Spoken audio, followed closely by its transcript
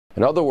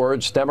In other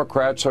words,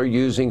 Democrats are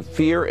using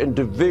fear and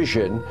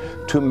division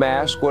to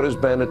mask what has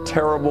been a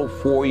terrible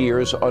 4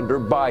 years under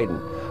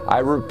Biden. I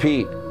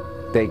repeat,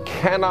 they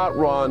cannot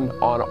run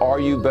on "Are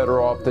you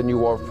better off than you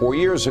were 4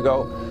 years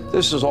ago?"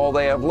 This is all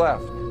they have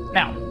left.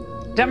 Now,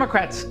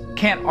 Democrats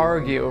can't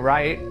argue,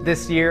 right,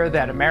 this year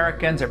that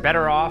Americans are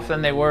better off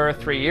than they were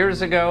 3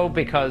 years ago,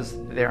 because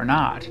they're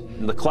not.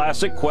 The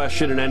classic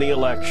question in any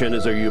election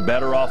is, are you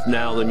better off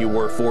now than you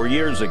were 4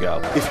 years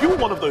ago? If you're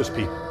one of those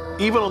people,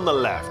 even on the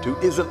left, who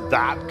isn't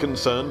that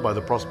concerned by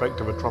the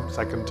prospect of a Trump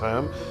second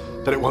term,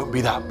 that it won't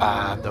be that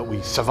bad, that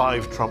we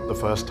survived Trump the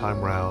first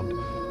time round,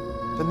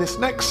 then this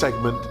next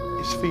segment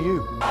is for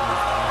you.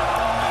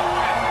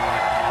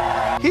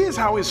 Here's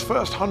how his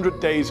first 100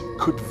 days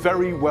could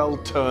very well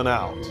turn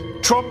out.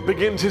 Trump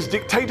begins his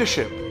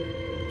dictatorship.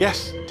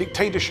 Yes,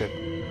 dictatorship.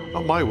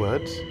 Not my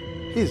words,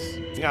 his.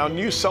 Our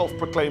new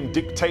self-proclaimed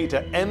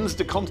dictator ends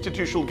the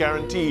constitutional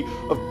guarantee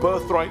of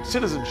birthright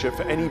citizenship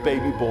for any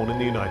baby born in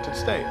the United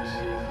States.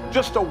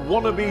 Just a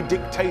wannabe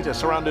dictator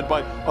surrounded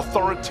by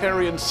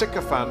authoritarian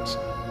sycophants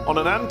on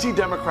an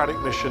anti-democratic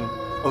mission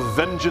of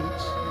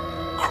vengeance,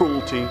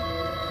 cruelty,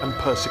 and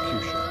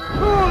persecution.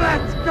 Oh,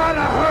 that's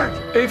gotta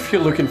hurt! If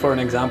you're looking for an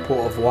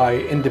example of why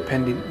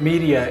independent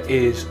media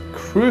is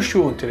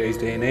crucial in today's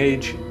day and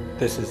age,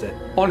 this is it.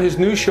 On his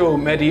new show,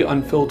 Mehdi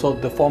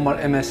Unfiltered, the former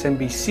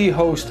MSNBC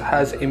host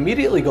has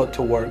immediately got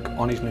to work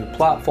on his new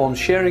platform,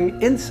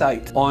 sharing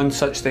insight on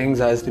such things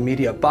as the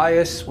media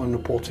bias when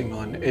reporting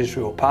on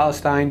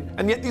Israel-Palestine.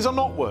 And yet these are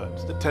not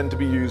words that tend to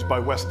be used by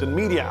Western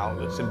media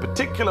outlets, in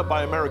particular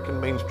by American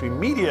mainstream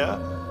media,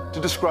 to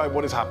describe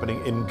what is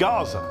happening in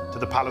Gaza to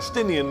the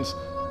Palestinians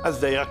as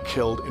they are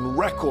killed in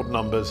record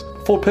numbers.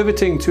 Before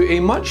pivoting to a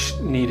much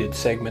needed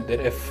segment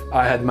that, if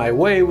I had my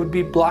way, would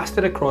be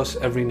blasted across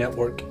every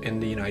network in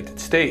the United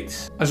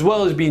States, as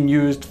well as being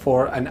used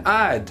for an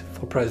ad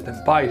for President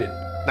Biden.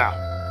 Now,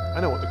 I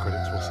know what the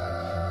critics will say.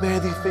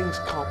 Mehdi, things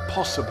can't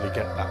possibly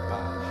get that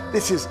bad.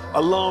 This is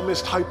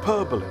alarmist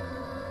hyperbole.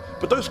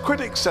 But those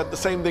critics said the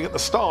same thing at the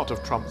start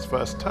of Trump's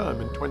first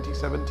term in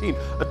 2017,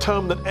 a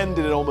term that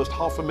ended in almost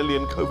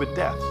 500,000 COVID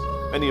deaths,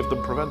 many of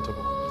them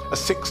preventable. A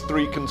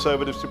 6-3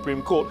 conservative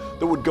Supreme Court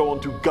that would go on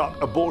to gut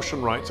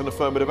abortion rights and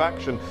affirmative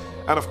action,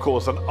 and of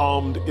course an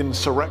armed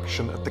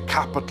insurrection at the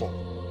Capitol.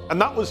 And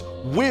that was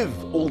with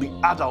all the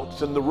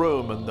adults in the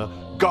room and the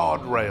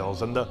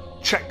guardrails and the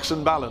checks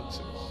and balances.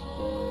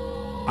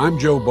 I'm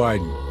Joe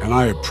Biden, and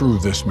I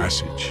approve this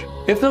message.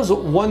 If there's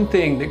one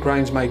thing that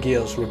grinds my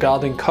gears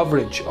regarding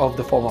coverage of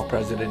the former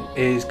president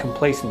is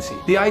complacency.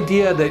 The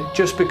idea that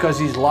just because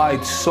he's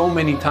lied so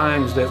many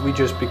times that we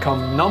just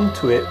become numb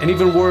to it, and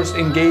even worse,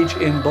 engage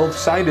in both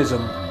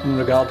sidism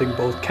regarding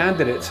both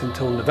candidates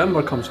until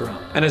November comes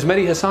around. And as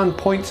Mehdi Hasan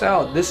points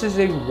out, this is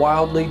a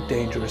wildly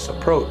dangerous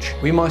approach.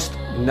 We must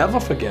never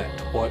forget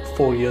what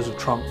 4 years of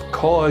Trump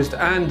caused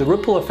and the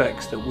ripple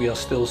effects that we are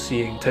still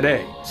seeing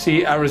today.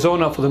 See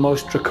Arizona for the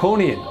most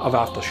draconian of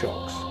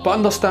aftershocks. But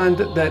understand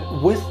that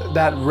with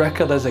that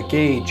record as a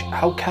gauge,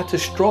 how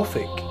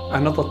catastrophic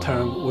another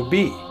term would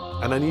be.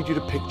 And I need you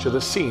to picture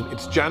the scene.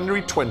 It's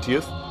January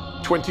 20th,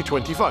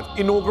 2025,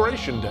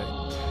 Inauguration Day.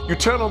 You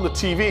turn on the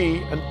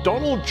TV and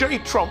Donald J.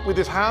 Trump, with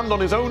his hand on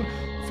his own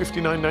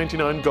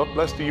 $59.99 God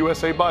Bless the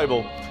USA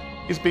Bible,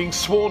 is being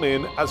sworn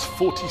in as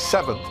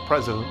 47th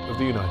President of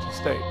the United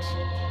States.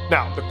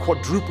 Now, the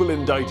quadruple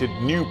indicted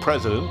new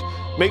president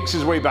makes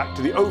his way back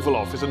to the Oval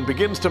Office and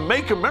begins to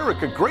make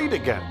America great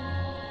again.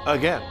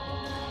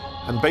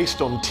 And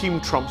based on Team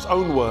Trump's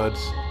own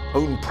words,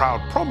 own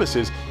proud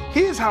promises,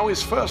 here's how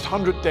his first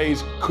 100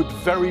 days could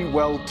very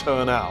well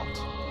turn out.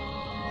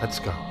 Let's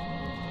go.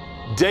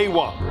 Day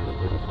 1.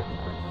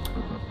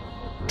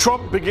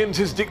 Trump begins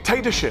his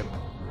dictatorship.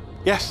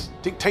 Yes,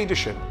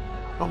 dictatorship.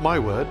 Not my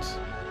words,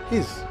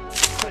 his.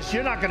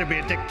 You're not going to be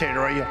a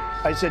dictator, are you?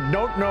 I said,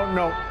 no,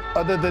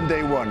 other than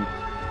day 1.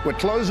 We're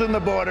closing the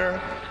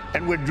border,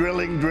 and we're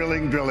drilling.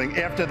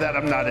 After that,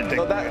 I'm not a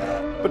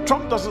dictator. But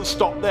Trump doesn't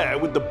stop there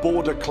with the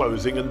border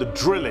closing and the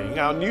drilling.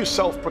 Our new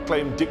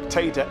self-proclaimed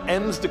dictator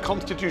ends the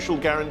constitutional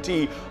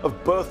guarantee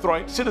of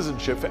birthright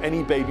citizenship for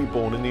any baby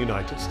born in the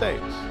United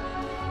States.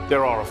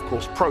 There are, of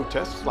course,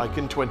 protests like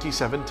in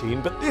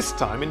 2017, but this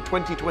time in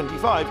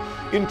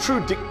 2025, in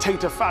true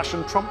dictator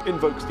fashion, Trump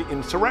invokes the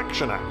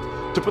Insurrection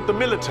Act to put the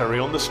military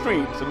on the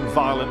streets and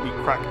violently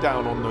crack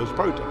down on those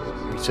protests.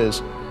 He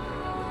says,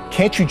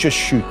 can't you just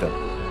shoot them?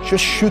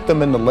 Just shoot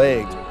them in the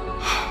leg.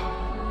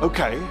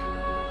 Okay,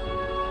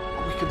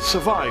 but we can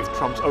survive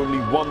Trump's only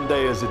 1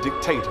 day as a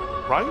dictator,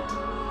 right?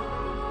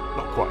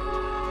 Not quite.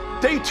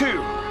 Day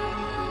 2.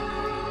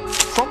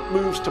 Trump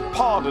moves to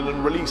pardon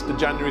and release the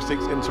January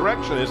 6th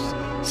insurrectionists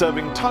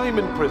serving time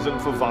in prison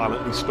for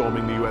violently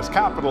storming the US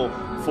Capitol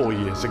 4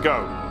 years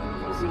ago.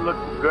 We look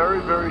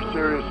very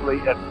seriously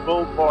at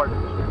full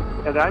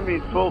pardons, and I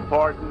mean full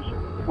pardons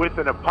with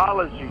an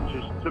apology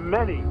to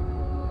many.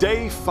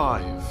 Day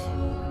 5.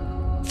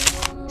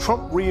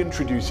 Trump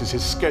reintroduces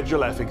his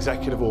Schedule F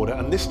executive order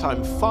and this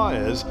time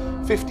fires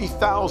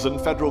 50,000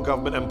 federal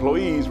government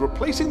employees,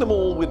 replacing them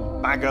all with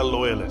MAGA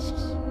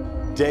loyalists.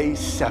 Day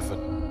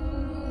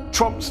 7.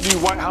 Trump's new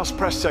White House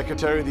press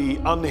secretary, the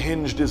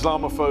unhinged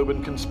Islamophobe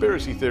and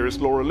conspiracy theorist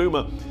Laura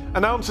Loomer,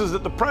 announces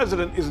that the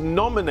president is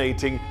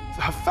nominating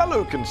her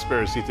fellow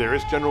conspiracy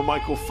theorist, General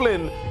Michael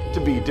Flynn,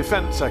 to be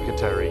defense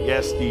secretary.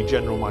 Yes, the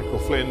General Michael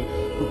Flynn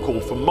who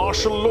called for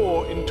martial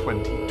law in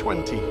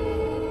 2020.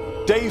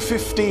 Day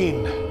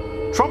 15.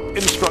 Trump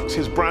instructs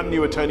his brand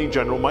new Attorney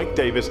General Mike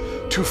Davis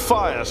to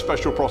fire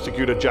Special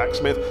Prosecutor Jack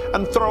Smith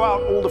and throw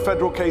out all the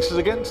federal cases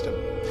against him,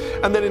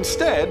 and then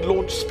instead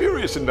launch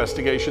spurious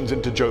investigations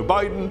into Joe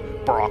Biden,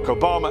 Barack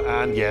Obama,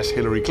 and yes,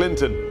 Hillary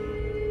Clinton.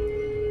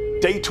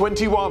 Day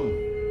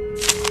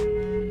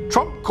 21.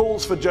 Trump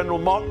calls for General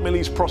Mark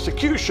Milley's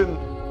prosecution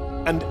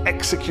and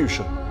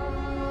execution.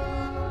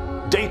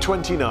 Day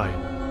 29.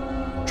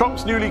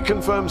 Trump's newly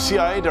confirmed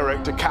CIA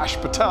director Kash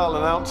Patel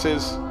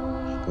announces,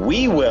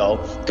 "We will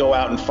go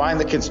out and find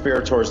the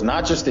conspirators,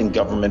 not just in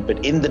government,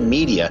 but in the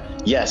media.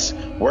 Yes,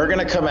 we're going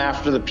to come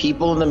after the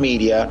people in the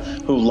media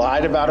who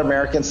lied about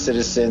American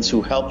citizens,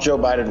 who helped Joe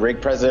Biden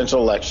rig presidential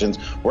elections.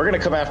 We're going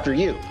to come after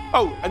you."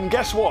 Oh, and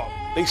guess what?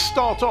 They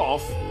start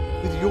off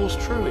with yours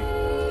truly.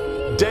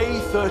 Day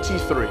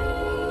 33.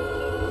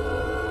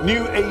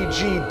 New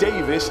AG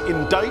Davis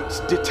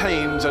indicts,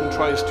 detains, and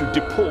tries to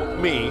deport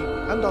me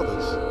and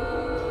others.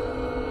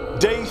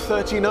 Day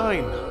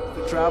 39.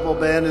 The travel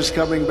ban is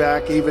coming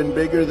back even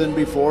bigger than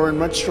before and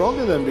much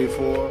stronger than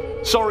before.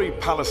 Sorry,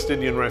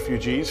 Palestinian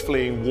refugees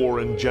fleeing war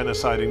and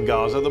genocide in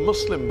Gaza, the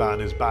Muslim ban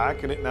is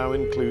back and it now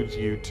includes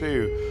you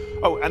too.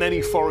 Oh, and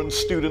any foreign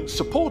student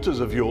supporters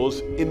of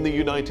yours in the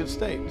United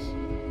States.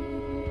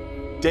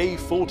 Day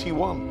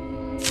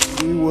 41.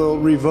 We will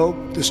revoke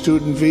the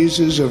student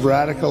visas of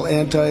radical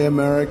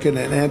anti-American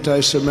and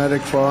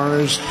anti-Semitic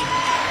foreigners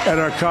at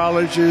our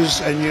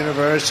colleges and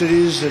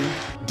universities. And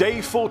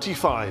Day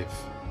 45.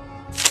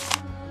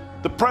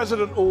 The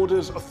president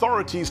orders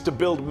authorities to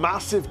build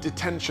massive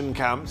detention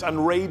camps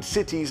and raid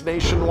cities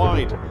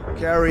nationwide.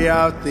 Carry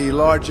out the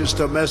largest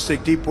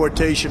domestic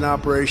deportation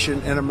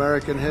operation in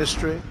American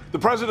history. The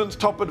president's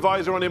top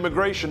advisor on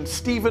immigration,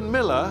 Stephen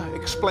Miller,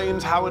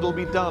 explains how it'll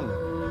be done.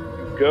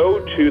 Go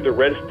to the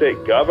red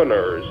state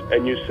governors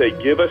and you say,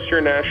 give us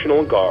your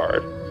National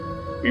Guard.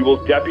 We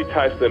will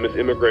deputize them as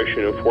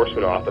immigration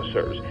enforcement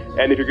officers.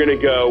 And if you're going to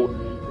go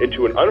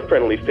into an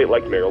unfriendly state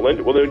like Maryland,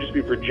 well, then it would just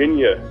be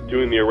Virginia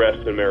doing the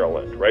arrest in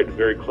Maryland, right?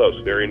 Very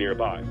close, very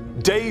nearby.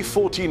 Day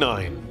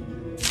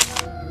 49.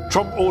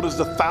 Trump orders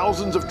the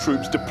thousands of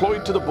troops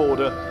deployed to the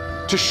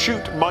border to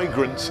shoot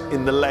migrants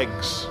in the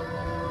legs.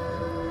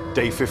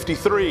 Day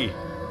 53.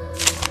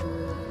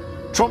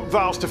 Trump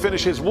vows to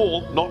finish his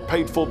wall, not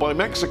paid for by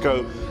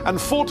Mexico,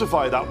 and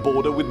fortify that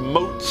border with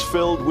moats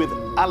filled with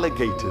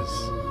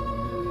alligators.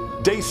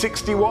 Day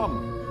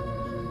 61.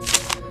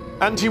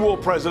 Anti-war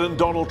President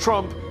Donald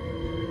Trump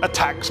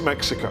attacks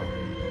Mexico.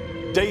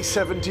 Day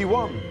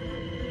 71.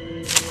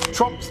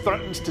 Trump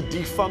threatens to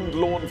defund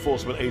law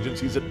enforcement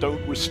agencies that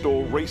don't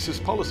restore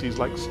racist policies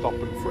like stop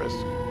and frisk.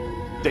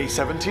 Day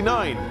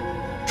 79.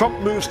 Trump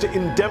moves to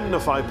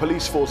indemnify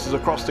police forces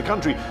across the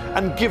country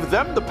and give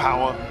them the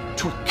power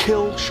to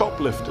kill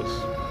shoplifters.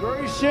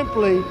 Very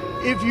simply,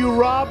 if you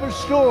rob a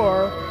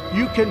store,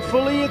 you can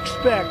fully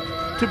expect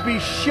to be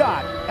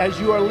shot as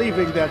you are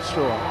leaving that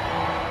store.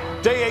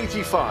 Day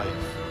 85.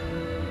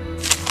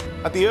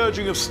 At the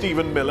urging of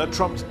Stephen Miller,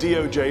 Trump's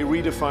DOJ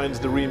redefines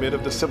the remit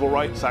of the Civil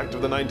Rights Act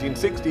of the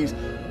 1960s,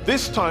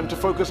 this time to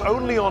focus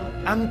only on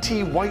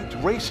anti-white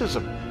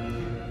racism.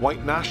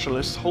 White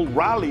nationalists hold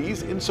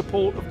rallies in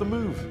support of the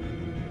move.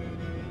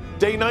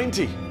 Day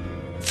 90.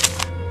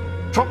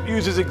 Trump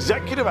uses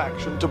executive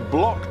action to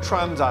block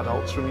trans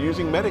adults from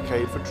using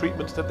Medicaid for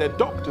treatments that their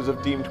doctors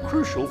have deemed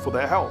crucial for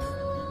their health.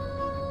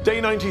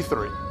 Day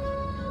 93.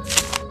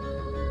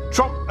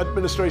 Trump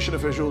administration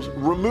officials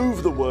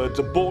remove the words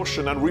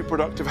abortion and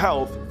reproductive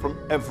health from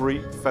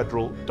every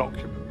federal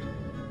document.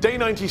 Day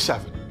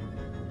 97.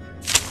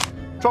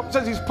 Trump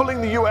says he's pulling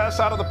the US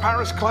out of the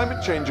Paris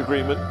Climate Change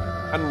Agreement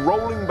and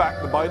rolling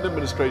back the Biden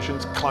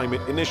administration's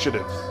climate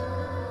initiatives.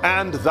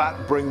 And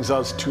that brings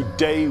us to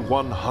day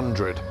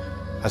 100,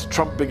 as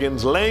Trump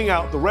begins laying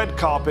out the red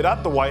carpet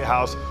at the White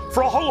House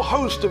for a whole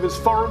host of his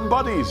foreign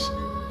buddies: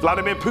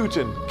 Vladimir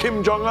Putin,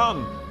 Kim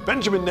Jong-un,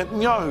 Benjamin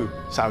Netanyahu,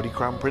 Saudi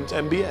Crown Prince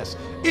MBS,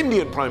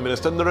 Indian Prime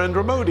Minister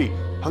Narendra Modi,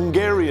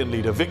 Hungarian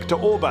leader Viktor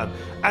Orban,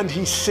 and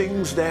he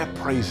sings their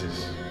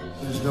praises.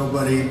 There's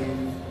nobody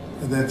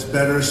that's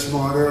better,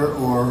 smarter,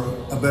 or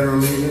a better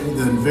leader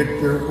than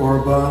Viktor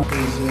Orban.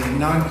 He's a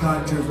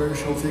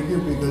non-controversial figure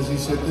because he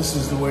said this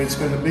is the way it's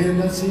going to be,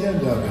 and that's the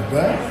end of it,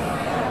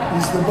 right?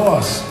 He's the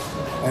boss,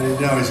 and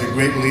he's a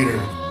great leader.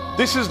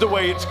 This is the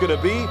way it's going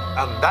to be,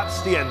 and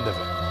that's the end of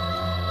it.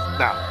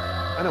 Now,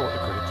 I know what the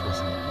critics will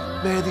say.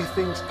 Mehdi,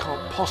 things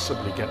can't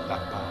possibly get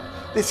that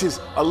bad. This is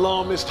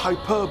alarmist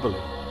hyperbole.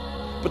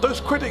 But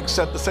those critics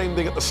said the same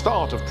thing at the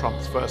start of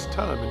Trump's first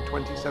term in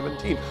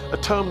 2017, a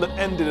term that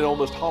ended in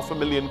almost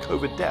 500,000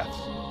 COVID deaths,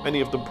 many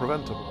of them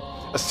preventable,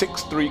 a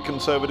 6-3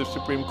 conservative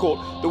Supreme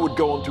Court that would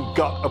go on to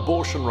gut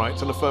abortion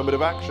rights and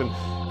affirmative action,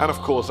 and of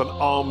course an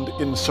armed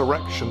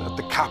insurrection at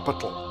the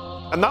Capitol.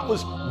 And that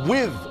was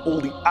with all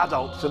the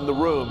adults in the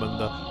room and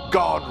the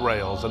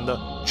guardrails and the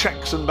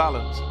checks and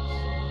balances.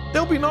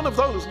 There'll be none of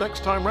those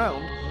next time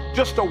round.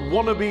 Just a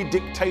wannabe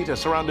dictator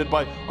surrounded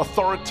by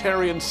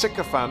authoritarian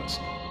sycophants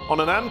on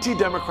an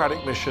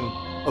anti-democratic mission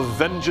of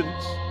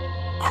vengeance,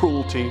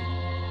 cruelty,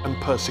 and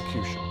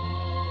persecution.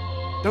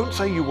 Don't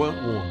say you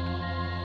weren't warned.